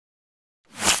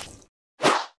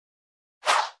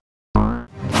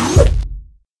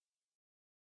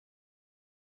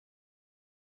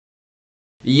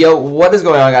Yo, what is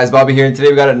going on, guys? Bobby here, and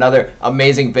today we got another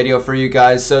amazing video for you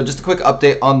guys. So just a quick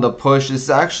update on the push. This is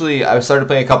actually, I started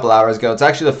playing a couple hours ago. It's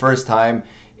actually the first time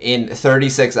in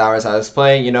 36 hours I was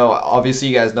playing. You know, obviously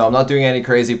you guys know I'm not doing any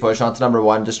crazy push, not to number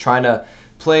one, just trying to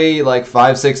play like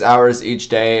 5-6 hours each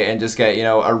day and just get, you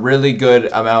know, a really good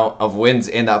amount of wins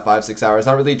in that 5-6 hours.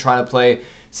 Not really trying to play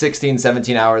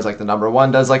 16-17 hours like the number one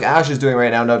does, like Ash is doing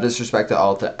right now. No disrespect at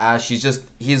all to Ash,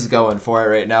 he's going for it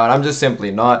right now, and I'm just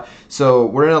simply not. So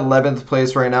we're in 11th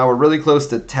place right now. We're really close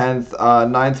to 10th,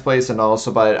 9th place and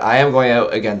also, but I am going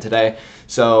out again today.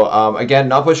 So again,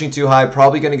 not pushing too high,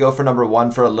 probably going to go for number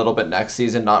one for a little bit next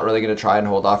season. Not really going to try and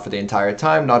hold off for the entire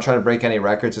time, not trying to break any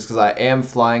records just because I am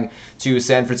flying to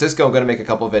San Francisco. I'm going to make a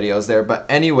couple videos there. But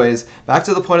anyways, back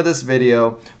to the point of this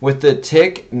video, with the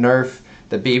tick nerf,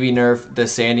 the BB nerf, the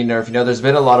Sandy nerf, you know, there's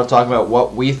been a lot of talk about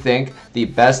what we think the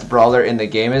best brawler in the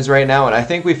game is right now, and I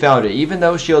think we found it. Even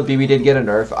though Shield BB did get a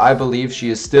nerf, I believe she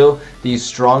is still the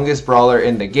strongest brawler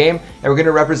in the game, and we're going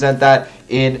to represent that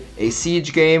in a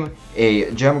siege game, a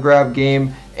gem grab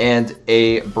game, and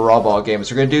a brawl game.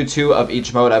 So we're going to do two of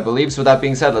each mode, I believe. So with that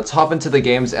being said, let's hop into the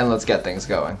games and let's get things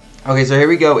going. Okay, so here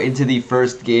we go into the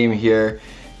first game here,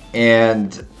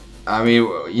 and I mean,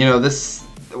 you know,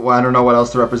 well, I don't know what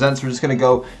else to represent, so we're just going to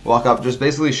go walk up, just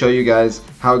basically show you guys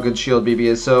how good Shield BB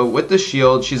is. So with the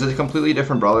Shield, she's a completely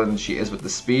different brawler than she is with the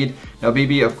speed. Now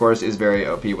BB, of course, is very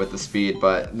OP with the speed,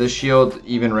 but the Shield,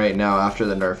 even right now after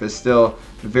the nerf, is still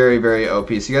very, very OP.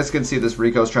 So you guys can see this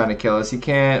Rico's trying to kill us. He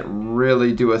can't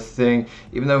really do a thing,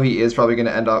 even though he is probably going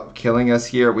to end up killing us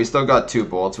here. We still got 2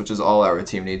 bolts, which is all our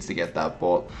team needs to get that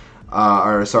bolt.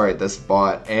 This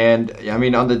bot. And I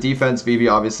mean, on the defense, BB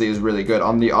obviously is really good.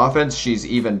 On the offense, she's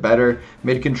even better.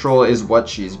 Mid control is what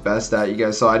she's best at. You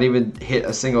guys saw I didn't even hit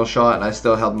a single shot, and I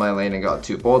still held my lane and got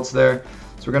 2 bolts there.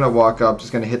 So we're gonna walk up,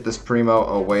 just gonna hit this Primo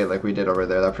away like we did over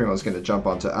there. That Primo is gonna jump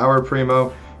onto our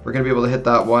Primo. We're gonna be able to hit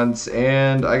that once,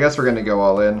 and I guess we're gonna go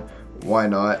all in. Why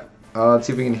not? Let's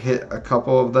see if we can hit a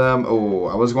couple of them. Oh,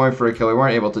 I was going for a kill. We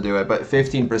weren't able to do it, but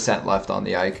 15% left on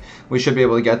the Ike. We should be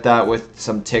able to get that with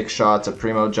some tick shots, a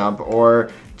Primo jump,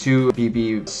 or 2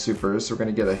 BB supers. So we're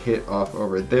going to get a hit off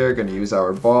over there. Going to use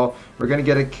our ball. We're going to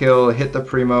get a kill, hit the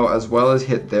Primo, as well as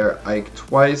hit their Ike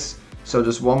twice. So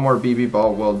just one more BB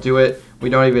ball will do it. We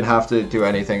don't even have to do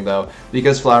anything though,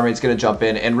 because Flowermate's going to jump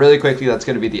in, and really quickly that's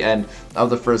going to be the end of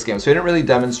the first game. So we didn't really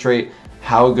demonstrate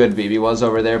how good BB was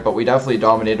over there, but we definitely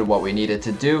dominated what we needed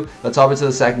to do. Let's hop into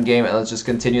the second game and let's just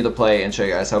continue the play and show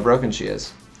you guys how broken she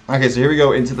is. Okay, so here we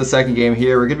go into the second game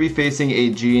here. We're going to be facing a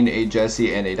Jean, a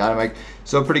Jessie, and a Dynamite.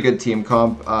 So a pretty good team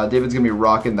comp. David's going to be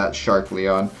rocking that Shark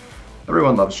Leon.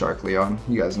 Everyone loves Shark Leon.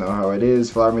 You guys know how it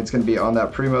is. Flowermate's going to be on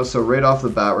that Primo. So right off the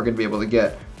bat, we're going to be able to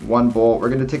get 1 bolt. We're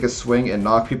going to take a swing and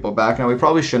knock people back. Now we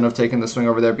probably shouldn't have taken the swing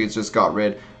over there because it just got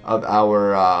rid of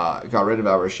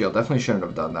our shield. Definitely shouldn't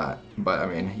have done that. But I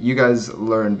mean, you guys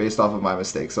learn based off of my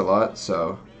mistakes a lot.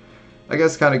 So I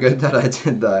guess kind of good that I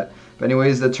did that. But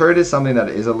anyways, the turret is something that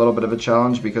is a little bit of a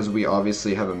challenge because we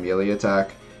obviously have a melee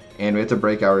attack and we have to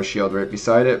break our shield right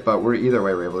beside it. But either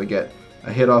way, we're able to get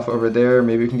a hit off over there.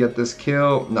 Maybe we can get this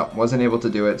kill. No, wasn't able to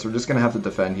do it. So we're just going to have to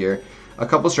defend here. A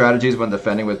couple strategies when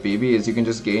defending with BB is you can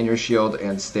just gain your shield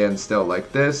and stand still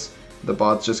like this. The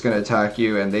bot's just going to attack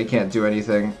you and they can't do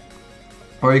anything.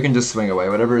 Or you can just swing away,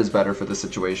 whatever is better for the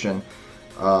situation,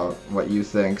 what you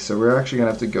think. So we're actually going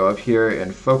to have to go up here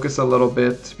and focus a little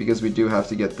bit because we do have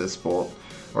to get this bolt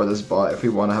or this bot if we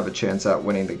want to have a chance at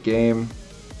winning the game.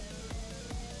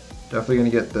 Definitely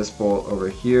going to get this bolt over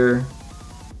here.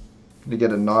 Going to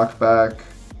get a knockback.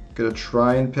 Going to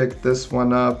try and pick this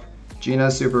one up.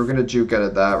 Gina super, we're going to juke out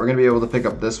of that. We're going to be able to pick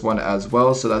up this one as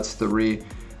well, so that's 3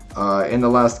 in the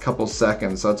last couple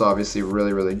seconds, so that's obviously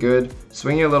really, really good.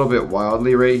 Swinging a little bit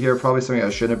wildly right here, probably something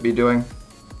I shouldn't be doing.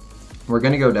 We're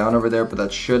going to go down over there, but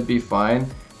that should be fine.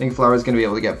 I think Flower's going to be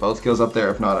able to get both kills up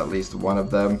there, if not at least one of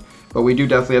them. But we do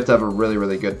definitely have to have a really,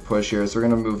 really good push here, so we're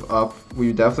going to move up.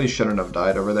 We definitely shouldn't have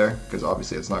died over there, because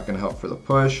obviously it's not going to help for the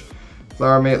push.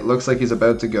 Flowermate looks like he's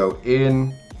about to go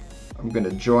in. I'm going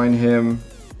to join him.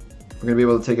 We're going to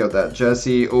be able to take out that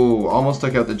Jessie. Ooh, almost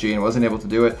took out the Jean. Wasn't able to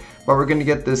do it. But we're going to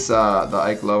get this, the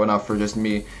Ike low enough for just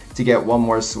me to get one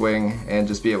more swing and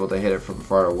just be able to hit it from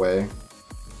far away.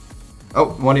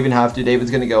 Oh, won't even have to.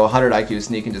 David's going to go 100 IQ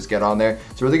sneak and just get on there.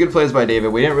 It's really good plays by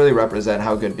David. We didn't really represent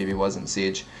how good BB was in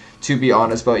Siege, to be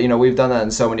honest. But, you know, we've done that in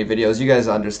so many videos. You guys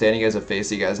understand. You guys have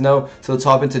faced. You guys know. So let's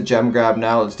hop into Gem Grab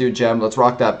now. Let's do Gem. Let's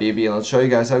rock that BB and let's show you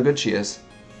guys how good she is.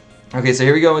 Okay, so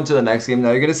here we go into the next game.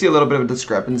 Now you're going to see a little bit of a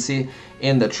discrepancy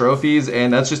in the trophies,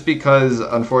 and that's just because,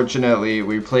 unfortunately,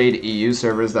 we played EU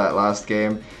servers that last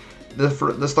game,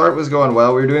 the start was going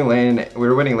well. We were doing lane. We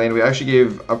were winning lane. We actually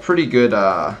gave a pretty good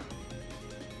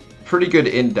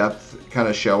in-depth kind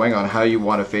of showing on how you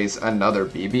want to face another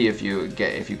BB if you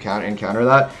encounter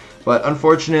that. But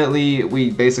unfortunately,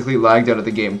 we basically lagged out of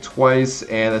the game twice,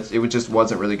 and it just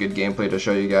wasn't really good gameplay to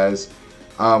show you guys.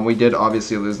 We did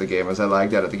obviously lose the game as I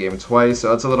lagged out of the game twice, so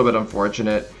that's a little bit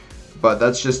unfortunate. But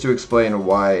that's just to explain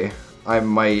why I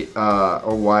might,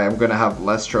 or why I'm going to have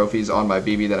less trophies on my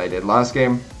BB than I did last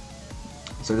game.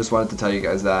 So I just wanted to tell you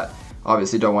guys that.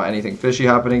 Obviously don't want anything fishy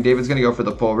happening. David's going to go for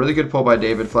the pull. Really good pull by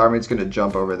David. Flowermate's going to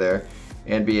jump over there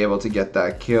and be able to get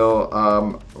that kill.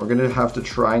 We're going to have to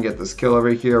try and get this kill over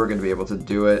here. We're going to be able to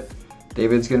do it.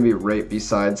 David's going to be right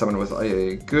beside someone with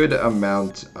a good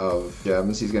amount of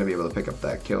gems. He's going to be able to pick up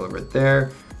that kill over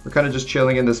there. We're kind of just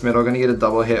chilling in this middle. Going to get a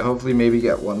double hit. Hopefully maybe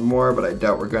get one more, but I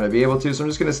doubt we're going to be able to. So I'm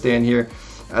just going to stand here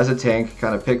as a tank,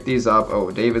 kind of pick these up. Oh,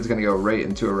 David's going to go right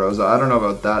into a Rosa. I don't know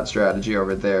about that strategy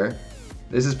over there.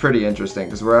 This is pretty interesting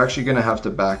because we're actually going to have to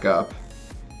back up.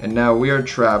 And now we are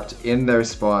trapped in their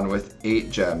spawn with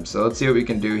 8 gems. So let's see what we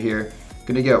can do here.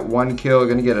 Gonna get one kill,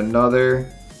 gonna get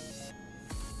another.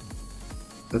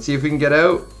 Let's see if we can get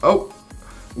out. Oh,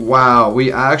 wow,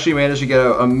 we actually managed to get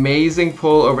out. Amazing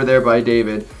pull over there by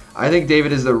David. I think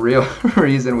David is the real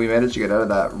reason we managed to get out of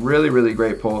that. Really, really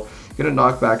great pull. Gonna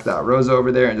knock back that Rosa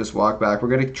over there and just walk back. We're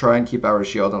gonna try and keep our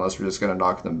shield unless we're just gonna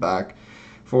knock them back.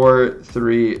 4,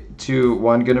 3, 2,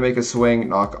 1. Gonna make a swing,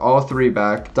 knock all 3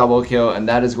 back, double kill, and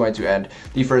that is going to end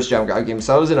the first gem grab game.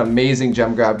 So that was an amazing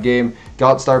gem grab game.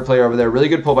 Got star player over there. Really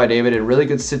good pull by David and really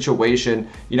good situation.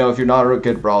 You know, if you're not a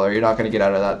good brawler, you're not going to get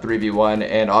out of that 3v1,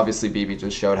 and obviously BB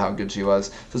just showed how good she was.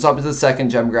 So let's hop into the second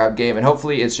gem grab game, and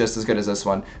hopefully it's just as good as this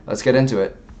one. Let's get into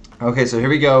it. Okay, so here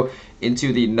we go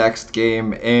into the next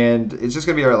game, and it's just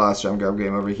going to be our last gem grab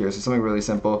game over here, so something really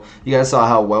simple. You guys saw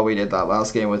how well we did that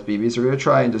last game with BB, so we're going to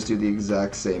try and just do the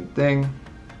exact same thing.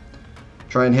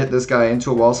 Try and hit this guy into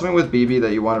a wall. Something with BB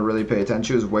that you want to really pay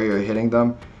attention to is where you're hitting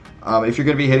them. If you're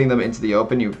going to be hitting them into the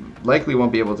open, you likely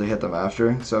won't be able to hit them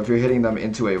after. So if you're hitting them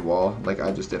into a wall, like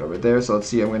I just did over there, so let's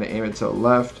see, I'm going to aim it to the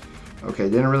left. Okay,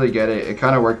 didn't really get it. It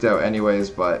kind of worked out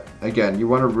anyways, but again, you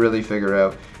want to really figure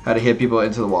out how to hit people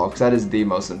into the wall, because that is the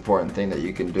most important thing that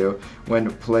you can do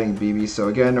when playing BB. So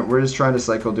again, we're just trying to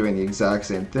cycle doing the exact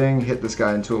same thing. Hit this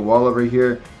guy into a wall over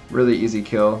here. Really easy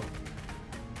kill.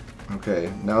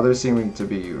 Okay, now they're seeming to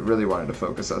be really wanting to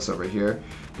focus us over here.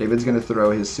 David's going to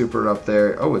throw his super up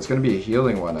there. Oh, it's going to be a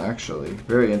healing one, actually.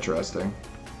 Very interesting.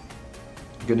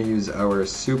 Going to use our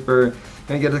super.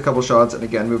 Going to get a couple shots and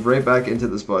again move right back into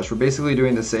this bush. We're basically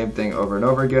doing the same thing over and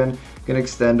over again. Going to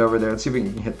extend over there. Let's see if we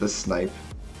can hit the snipe.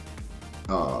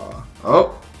 Oh,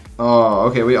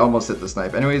 okay, we almost hit the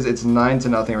snipe. Anyways, it's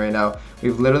 9-0 right now.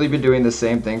 We've literally been doing the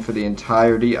same thing for the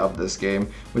entirety of this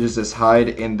game, which is just hide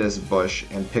in this bush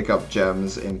and pick up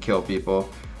gems and kill people.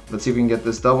 Let's see if we can get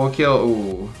this double kill.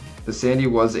 Ooh, the Sandy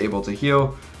was able to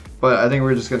heal, but I think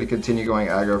we're just going to continue going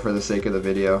aggro for the sake of the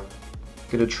video.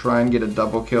 Gonna try and get a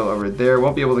double kill over there.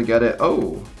 Won't be able to get it.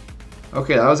 Oh,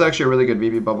 okay, that was actually a really good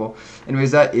BB bubble.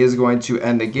 Anyways, that is going to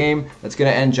end the game. That's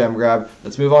going to end gem grab.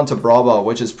 Let's move on to Brawl,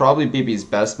 which is probably BB's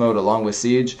best mode along with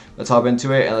Siege. Let's hop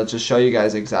into it and let's just show you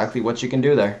guys exactly what you can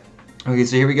do there. Okay,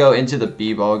 so here we go into the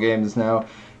B-ball games now.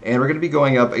 And we're going to be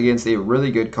going up against a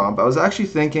really good comp. I was actually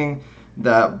thinking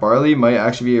that Barley might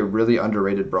actually be a really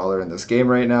underrated brawler in this game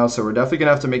right now. So we're definitely going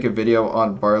to have to make a video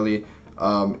on Barley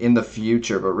in the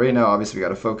future, but right now obviously we got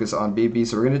to focus on BB,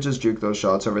 so we're going to just juke those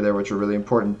shots over there, which are really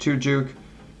important to juke.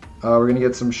 We're going to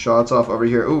get some shots off over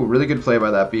here. Ooh, really good play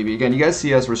by that BB. Again, you guys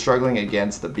see us, we're struggling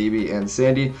against the BB and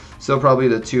Sandy, still probably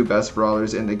the 2 best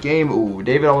brawlers in the game. Ooh,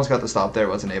 David almost got the stop there,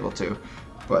 wasn't able to,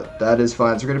 but that is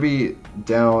fine. So we're going to be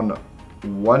down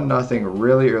 1-0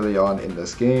 really early on in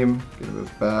this game. Going to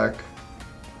move back,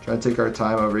 try to take our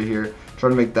time over here, try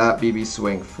to make that BB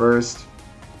swing first.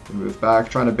 Move back,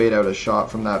 trying to bait out a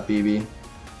shot from that BB.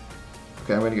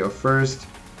 Okay, I'm going to go first.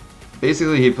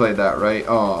 Basically, he played that right.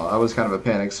 Oh, that was kind of a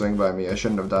panic swing by me. I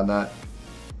shouldn't have done that.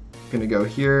 Going to go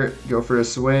here, go for a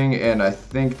swing, and I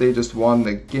think they just won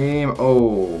the game.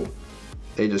 Oh,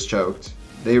 they just choked.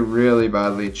 They really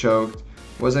badly choked.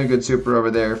 Wasn't a good super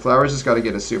over there. Flowers just got to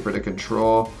get a super to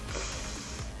control.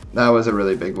 That was a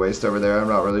really big waste over there. I'm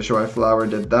not really sure why Flower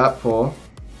did that pull.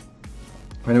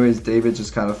 Anyways, David's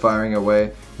just kind of firing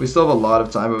away. We still have a lot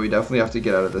of time, but we definitely have to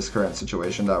get out of this current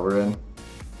situation that we're in.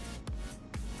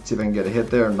 Let's see if I can get a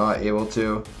hit there. I'm not able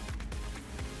to.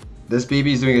 This BB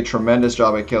is doing a tremendous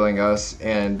job at killing us,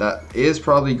 and that is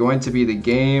probably going to be the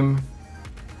game.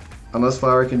 Unless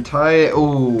Flower can tie it.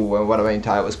 Ooh, and what do I mean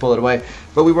tie it? Was pull it away.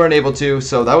 But we weren't able to,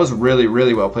 so that was really,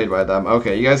 really well played by them.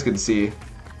 Okay, you guys can see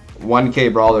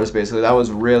 1K brawlers basically. That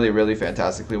was really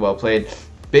fantastically well played.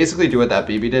 Basically do what that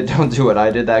BB did, don't do what I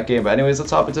did that game. But anyways,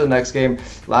 let's hop into the next game.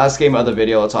 Last game of the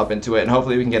video, let's hop into it, and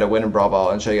hopefully we can get a win in Brawl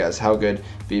Ball and show you guys how good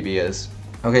BB is.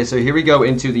 Okay, so here we go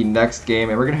into the next game,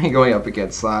 and we're going to be going up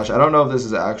against Slash. I don't know if this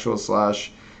is actual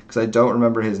Slash, because I don't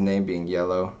remember his name being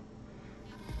yellow.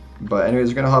 But anyways,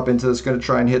 we're going to hop into this, going to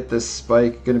try and hit this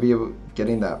spike, going to be able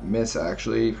getting that miss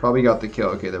actually. Probably got the kill.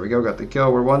 Okay, there we go, got the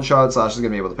kill. We're one shot, Slash is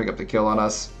going to be able to pick up the kill on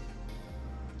us.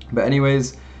 But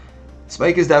anyways,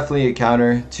 Spike is definitely a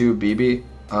counter to BB,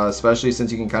 especially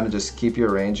since you can kind of just keep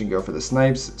your range and go for the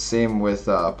snipes. Same with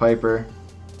Piper.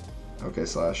 Okay,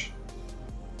 Slash.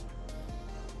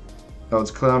 Oh, it's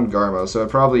Clown Garmo, so it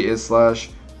probably is Slash.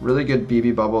 Really good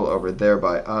BB bubble over there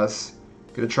by us.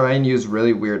 Gonna try and use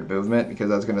really weird movement because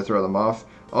that's gonna throw them off.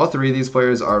 All three of these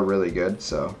players are really good,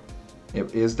 so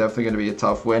it is definitely gonna be a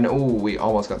tough win. Oh, we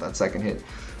almost got that second hit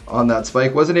on that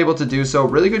spike. Wasn't able to do so.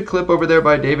 Really good clip over there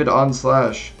by David on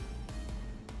Slash.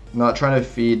 Not trying to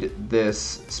feed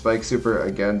this spike super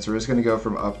again, so we're just gonna go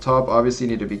from up top. Obviously,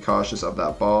 you need to be cautious of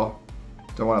that ball.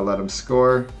 Don't want to let him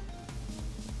score.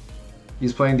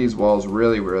 He's playing these walls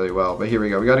really well, but here we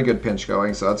go. We got a good pinch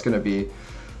going, so that's going to be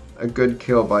a good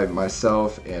kill by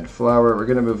myself and Flower. We're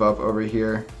going to move up over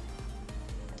here.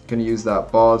 Going to use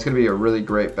that ball. It's going to be a really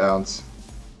great bounce.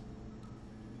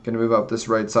 Going to move up this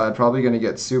right side. Probably going to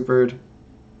get supered.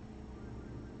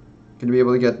 Going to be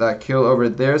able to get that kill over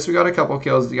there. So we got a couple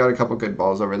kills. We got a couple good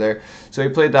balls over there. So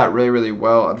we played that really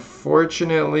well.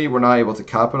 Unfortunately, we're not able to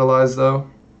capitalize though.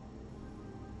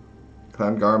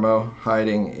 Clown Garmo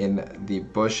hiding in the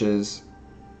bushes.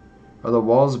 Are the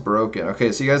walls broken?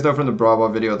 Okay, so you guys know from the Brawl Ball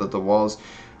video that the walls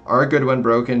are good when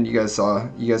broken. You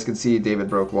guys can see David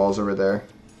broke walls over there.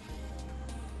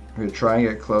 We're gonna try and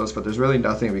get close, but there's really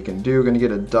nothing we can do. Gonna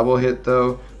get a double hit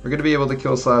though. We're gonna be able to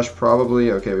kill Slash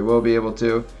probably. Okay, we will be able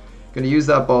to. Gonna use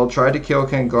that ball. Tried to kill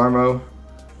Ken Garmo.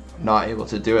 Not able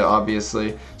to do it,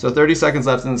 obviously. So 30 seconds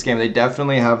left in this game. They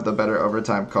definitely have the better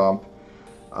overtime comp.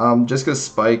 Just because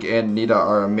Spike and Nita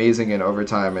are amazing in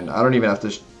overtime, and I don't even have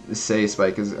to say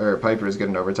Piper is good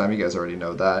in overtime. You guys already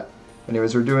know that.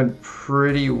 Anyways, we're doing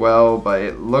pretty well, but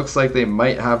it looks like they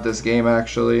might have this game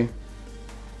actually,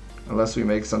 unless we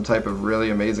make some type of really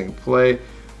amazing play.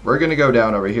 We're gonna go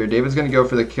down over here. David's gonna go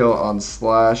for the kill on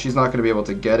Slash. He's not gonna be able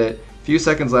to get it. Few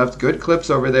seconds left. Good clips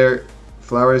over there.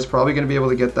 Flower is probably gonna be able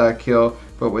to get that kill.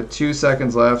 But with 2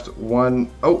 seconds left,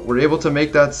 we're able to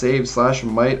make that save. Slash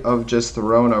might have just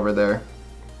thrown over there.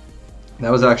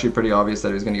 That was actually pretty obvious that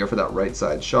he was going to go for that right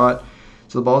side shot.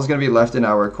 So the ball is going to be left in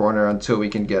our corner until we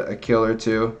can get a kill or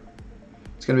two.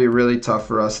 It's going to be really tough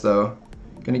for us though.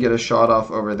 Going to get a shot off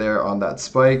over there on that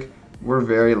spike. We're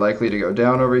very likely to go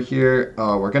down over here.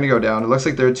 We're going to go down. It looks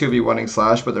like they're 2v1ing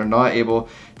Slash, but they're not able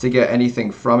to get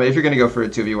anything from it. If you're going to go for a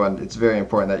 2v1, it's very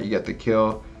important that you get the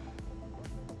kill.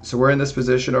 So we're in this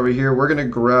position over here. We're going to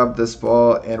grab this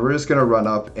ball and we're just going to run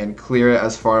up and clear it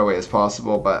as far away as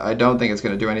possible. But I don't think it's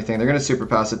going to do anything. They're going to super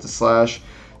pass it to Slash.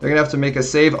 They're going to have to make a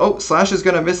save. Oh, Slash is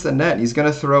going to miss the net. He's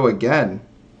going to throw again.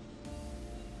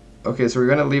 Okay, so we're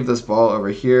going to leave this ball over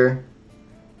here.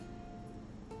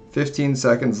 15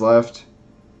 seconds left.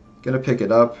 Going to pick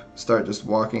it up. Start just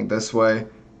walking this way.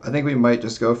 I think we might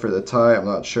just go for the tie. I'm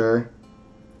not sure.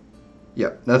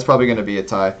 Yep, that's probably going to be a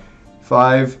tie.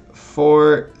 5,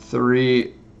 4,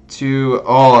 3, 2.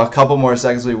 Oh, a couple more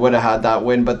seconds we would have had that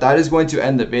win, but that is going to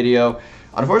end the video.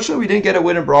 Unfortunately, we didn't get a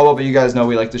win in Brawl, but you guys know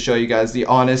we like to show you guys the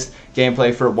honest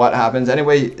gameplay for what happens.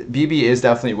 Anyway, BB is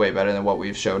definitely way better than what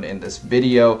we've shown in this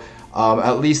video,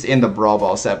 at least in the Brawl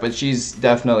Ball set, but she's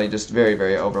definitely just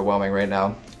very overwhelming right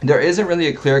now. There isn't really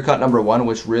a clear-cut number one,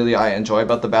 which really I enjoy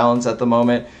about the balance at the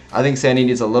moment. I think Sandy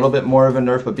needs a little bit more of a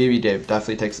nerf, but BB Dave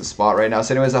definitely takes the spot right now.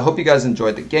 So anyways, I hope you guys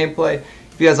enjoyed the gameplay.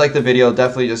 If you guys liked the video,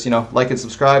 definitely just, like and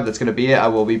subscribe. That's going to be it. I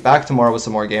will be back tomorrow with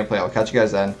some more gameplay. I'll catch you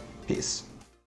guys then. Peace.